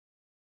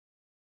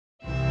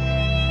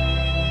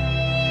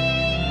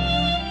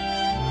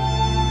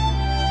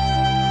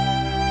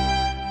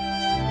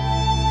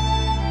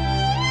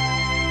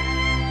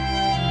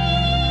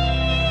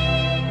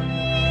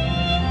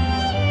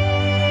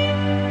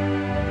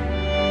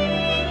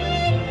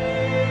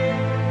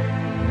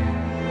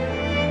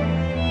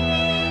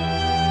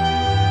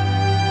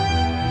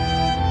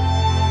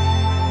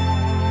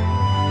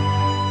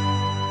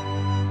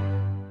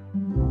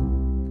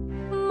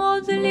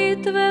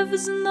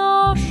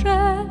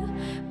prze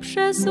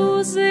przez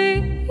łzy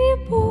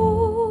i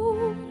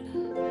ból.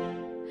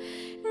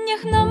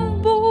 Niech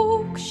nam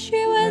Bóg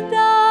siłę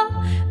da,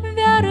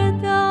 wiarę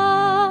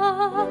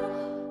da.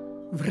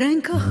 W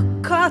rękach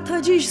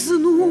kata dziś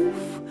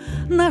znów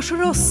nasz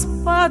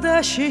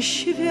rozpada się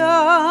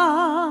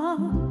świat.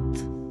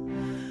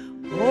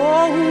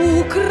 O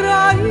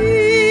Ukraino,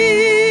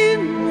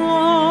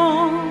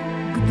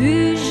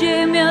 gdy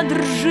ziemia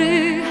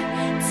drży,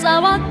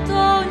 cała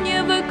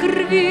tonie we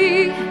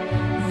krwi,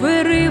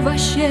 wyrywa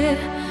się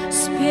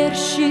z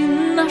piersi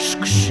nasz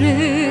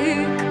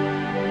krzyk.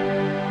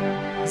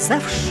 Za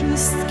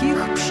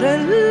wszystkich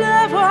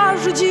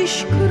przelewasz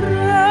dziś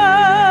krew.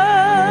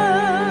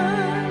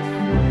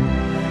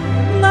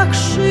 Na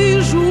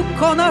krzyżu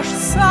konasz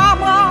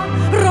sama,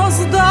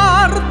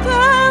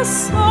 rozdarte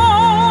są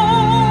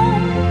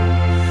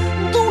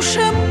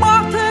dusze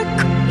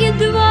matek i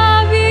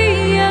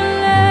dławi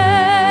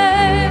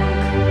lek.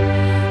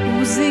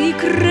 Łzy i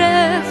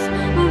krew,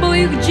 bo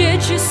ich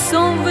dzieci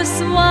są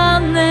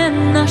wysłane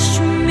na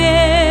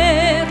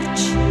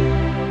śmierć.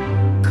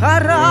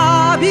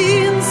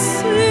 Karabin,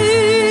 synu,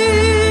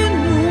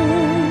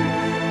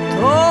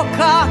 to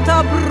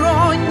kata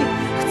broń,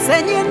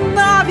 chce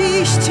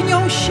nienawiść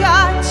nią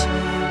siać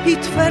i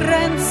twe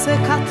ręce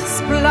kat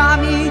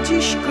splami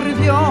dziś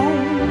krwią.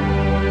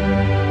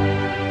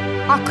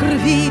 A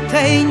krwi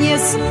tej nie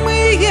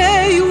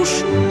zmyje już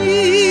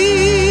nikt.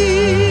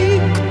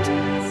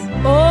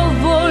 O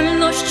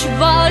wolność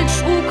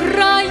walcz,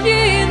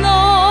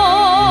 Ukraino,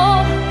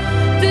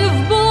 ty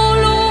w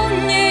bólu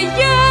nie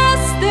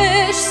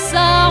jesteś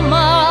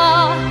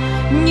sama.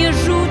 Nie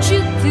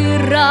rzuci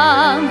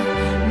tyran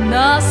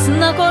nas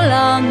na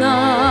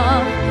kolana.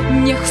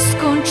 Niech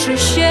skończy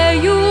się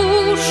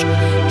już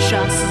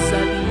czas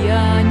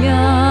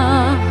zabijania.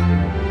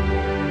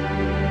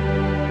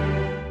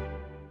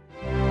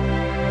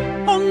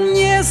 On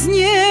nie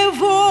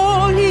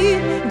zniewoli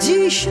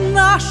dziś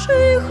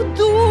naszych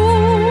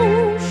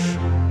dusz,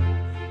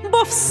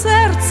 bo w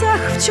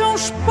sercach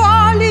wciąż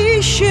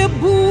pali się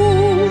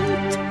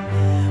bunt.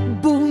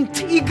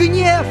 Bunt i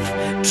gniew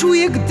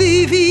czuję,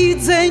 gdy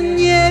widzę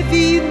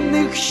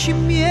niewinnych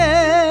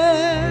śmierć.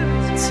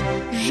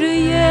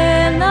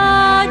 Żyje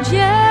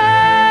nadzieją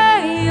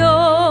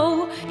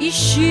i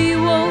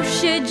siłą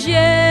się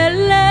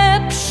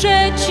dzielę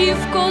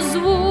przeciwko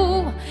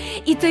złu.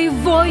 I tej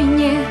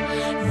wojnie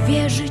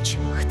wierzyć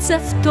chcę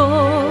w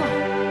to,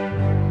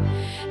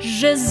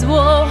 że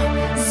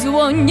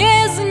zło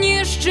nie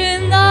zniszczy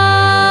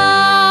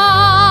nas.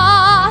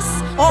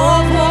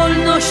 O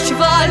wolność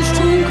walcz,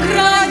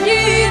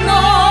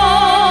 Ukraino!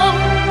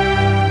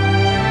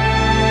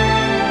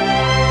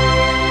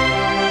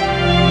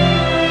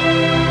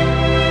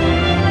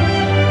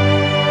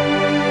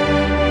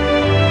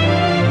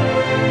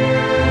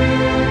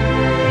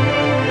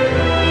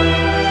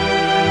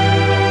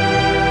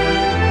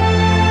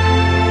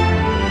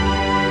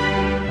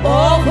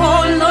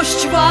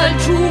 Wolność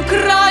walcz,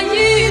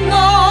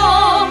 Ukraino,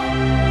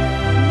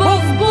 bo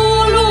w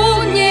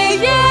bólu nie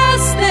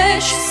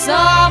jesteś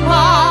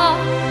sama.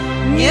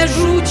 Nie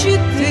rzuci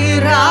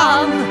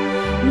tyran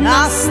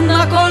nas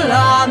na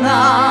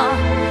kolana.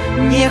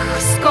 Niech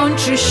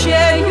skończy się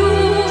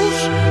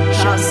już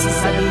czas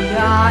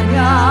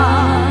zabijania.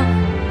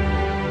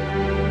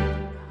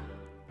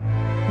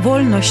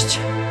 Wolność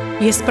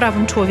jest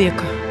prawem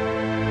człowieka.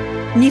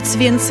 Nic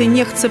więcej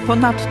nie chcę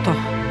ponadto.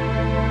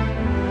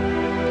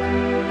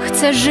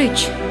 Chcę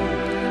żyć,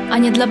 a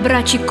nie dla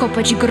braci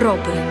kopać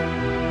groby.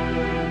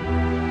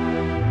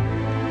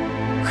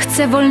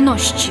 Chcę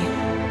wolności,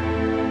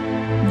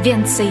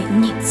 więcej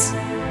nic.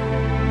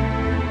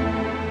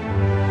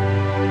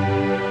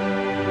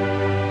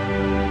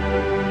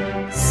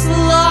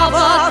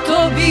 Sława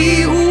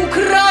Tobie,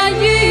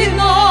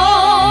 Ukraino,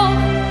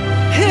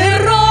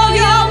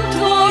 herojom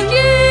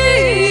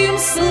Twoim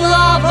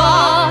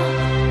sława.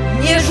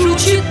 Nie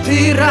rzuci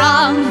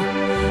tyran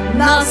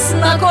nas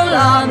na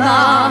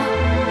kolana.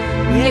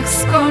 Niech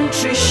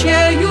skończy się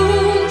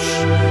już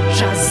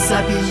czas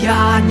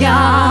zabijania.